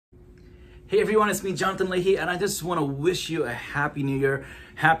Hey everyone, it's me, Jonathan Lahey, and I just want to wish you a happy new year,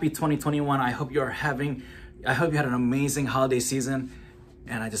 happy 2021. I hope you had an amazing holiday season,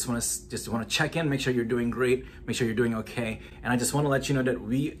 and I just want to check in, make sure you're doing great, make sure you're doing okay. And I just want to let you know that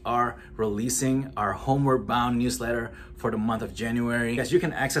we are releasing our Homeward Bound newsletter for the month of January. Yes, you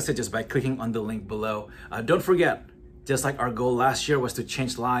can access it just by clicking on the link below. Don't forget, just like our goal last year was to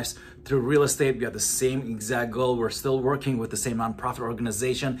change lives through real estate, we have the same exact goal. We're still working with the same nonprofit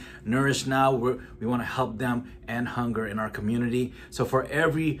organization, Nourish Now. We want to help them end hunger in our community. So for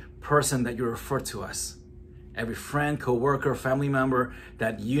every person that you refer to us, every friend, coworker, family member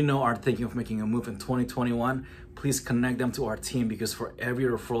that you know are thinking of making a move in 2021, please connect them to our team, because for every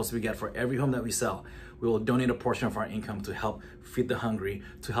referrals we get, for every home that we sell, we will donate a portion of our income to help feed the hungry,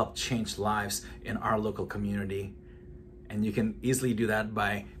 to help change lives in our local community. And you can easily do that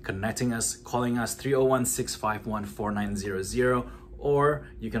by connecting us, calling us 301-651-4900, or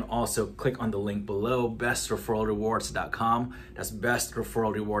you can also click on the link below, bestreferralrewards.com. That's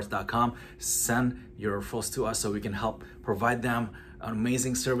bestreferralrewards.com. Send your referrals to us so we can help provide them an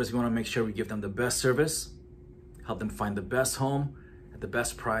amazing service. We want to make sure we give them the best service, help them find the best home at the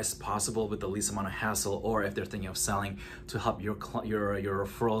best price possible with the least amount of hassle, or if they're thinking of selling, to help your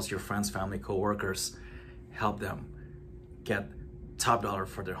referrals, your friends, family, coworkers, help them get top dollar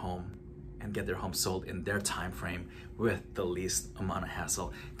for their home and get their home sold in their time frame with the least amount of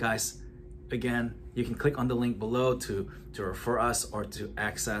hassle. Guys, again, you can click on the link below to refer us or to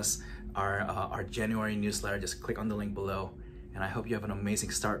access our January newsletter. Just click on the link below, and I hope you have an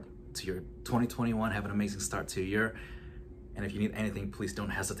amazing start to your 2021. Have an amazing start to your year. And if you need anything, please don't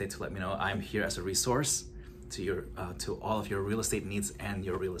hesitate to let me know. I'm here as a resource to all of your real estate needs and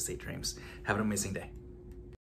your real estate dreams. Have an amazing day.